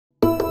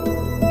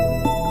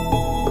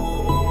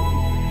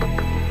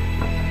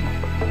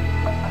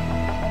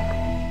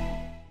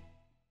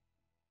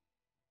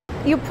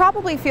You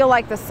probably feel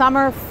like the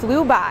summer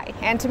flew by,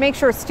 and to make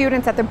sure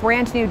students at the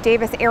brand new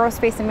Davis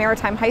Aerospace and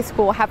Maritime High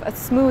School have a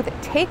smooth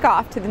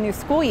takeoff to the new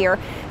school year,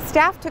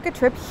 staff took a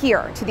trip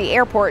here to the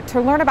airport to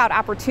learn about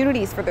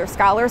opportunities for their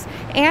scholars,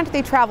 and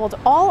they traveled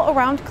all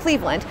around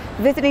Cleveland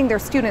visiting their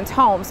students'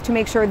 homes to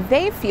make sure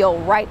they feel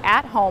right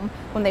at home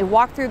when they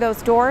walk through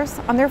those doors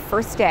on their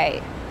first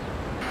day.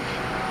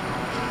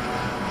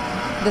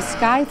 The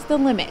sky's the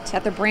limit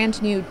at the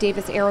brand new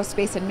Davis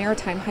Aerospace and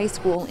Maritime High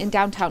School in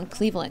downtown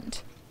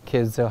Cleveland.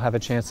 Kids will have a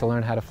chance to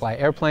learn how to fly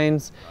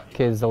airplanes,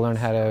 kids will learn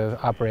how to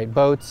operate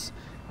boats,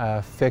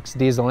 fix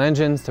diesel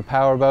engines to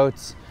power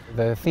boats.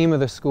 The theme of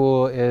the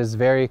school is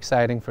very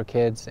exciting for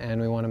kids,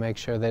 and we want to make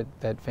sure that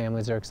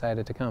families are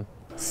excited to come.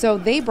 So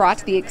they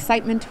brought the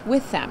excitement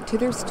with them to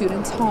their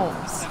students'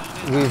 homes.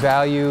 We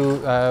value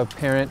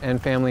parent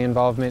and family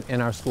involvement in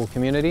our school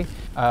community.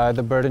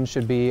 The burden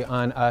should be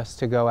on us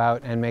to go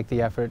out and make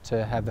the effort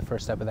to have the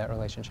first step of that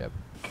relationship.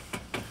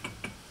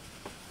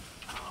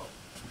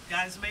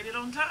 Guys made it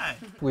on time.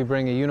 We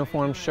bring a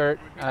uniform shirt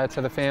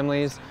to the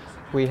families.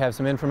 We have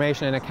some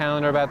information and a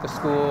calendar about the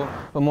school,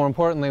 but more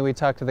importantly, we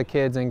talk to the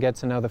kids and get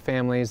to know the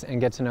families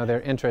and get to know their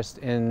interest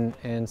in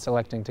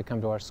selecting to come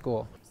to our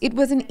school. It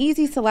was an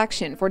easy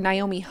selection for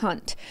Naomi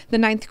Hunt. The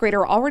 9th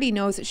grader already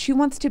knows she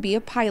wants to be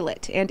a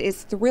pilot and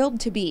is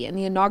thrilled to be in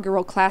the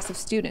inaugural class of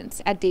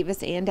students at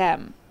Davis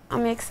A&M.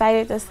 I'm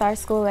excited to start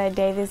school at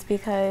Davis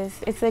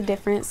because it's a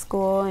different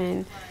school,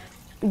 and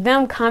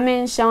them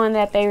coming, showing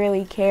that they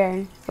really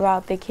care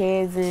about the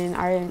kids and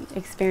our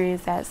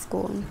experience at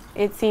school.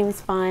 It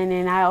seems fun,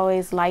 and I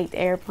always liked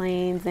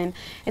airplanes, and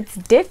it's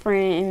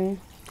different, and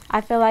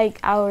I feel like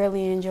I'll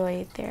really enjoy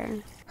it there.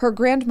 Her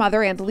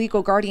grandmother and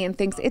legal guardian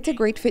thinks it's a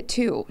great fit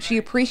too. She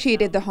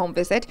appreciated the home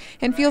visit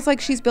and feels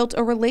like she's built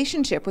a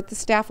relationship with the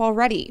staff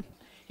already.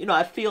 You know,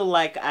 I feel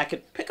like I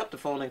could pick up the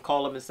phone and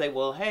call them and say,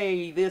 well,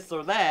 hey, this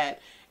or that,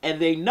 and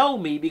they know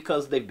me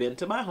because they've been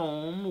to my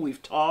home,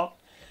 we've talked.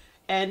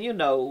 And, you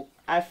know,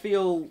 I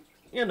feel,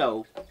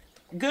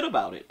 good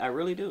about it. I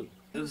really do.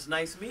 It was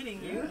nice meeting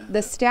you.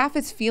 The staff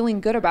is feeling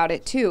good about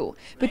it, too.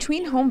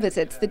 Between home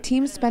visits, the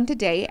team spent a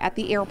day at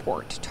the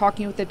airport,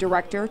 talking with the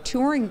director,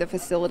 touring the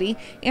facility,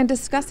 and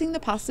discussing the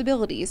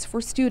possibilities for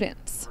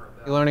students.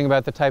 Learning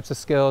about the types of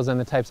skills and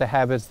the types of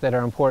habits that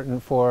are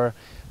important for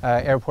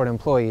airport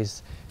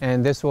employees.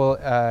 And this will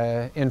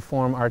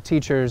inform our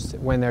teachers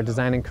when they're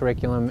designing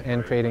curriculum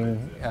and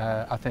creating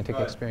authentic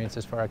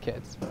experiences for our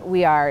kids.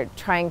 We are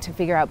trying to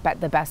figure out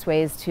the best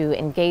ways to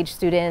engage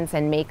students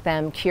and make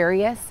them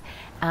curious,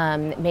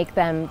 make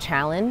them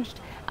challenged,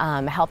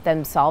 help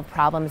them solve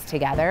problems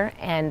together,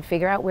 and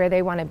figure out where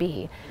they want to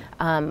be.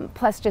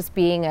 Plus, just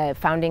being a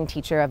founding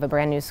teacher of a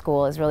brand new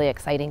school is really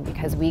exciting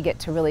because we get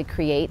to really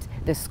create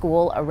the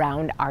school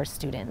around our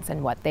students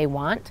and what they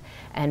want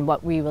and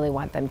what we really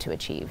want them to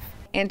achieve.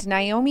 And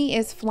Naomi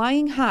is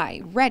flying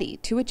high, ready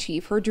to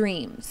achieve her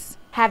dreams.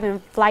 Having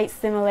flight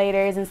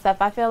simulators and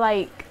stuff, I feel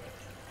like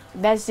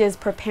that's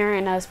just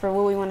preparing us for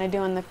what we want to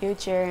do in the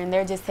future, and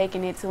they're just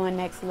taking it to a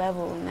next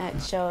level, and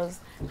that shows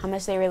how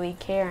much they really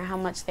care and how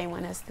much they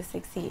want us to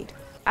succeed.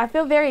 I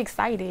feel very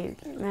excited,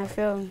 and I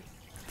feel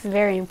it's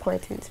very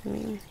important to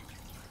me.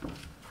 All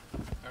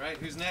right,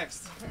 who's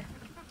next?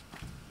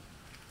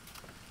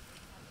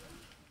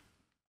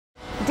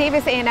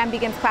 Davis A&M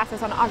begins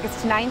classes on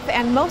August 9th,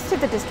 and most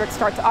of the district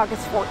starts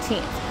August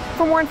 14th.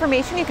 For more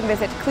information, you can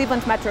visit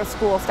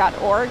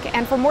clevelandmetroschools.org,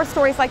 and for more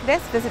stories like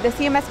this, visit the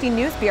CMSD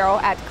News Bureau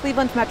at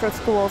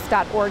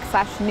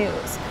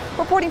clevelandmetroschools.org/news.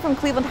 Reporting from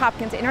Cleveland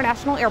Hopkins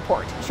International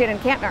Airport, Shannon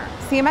Kantner,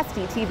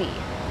 CMSD TV.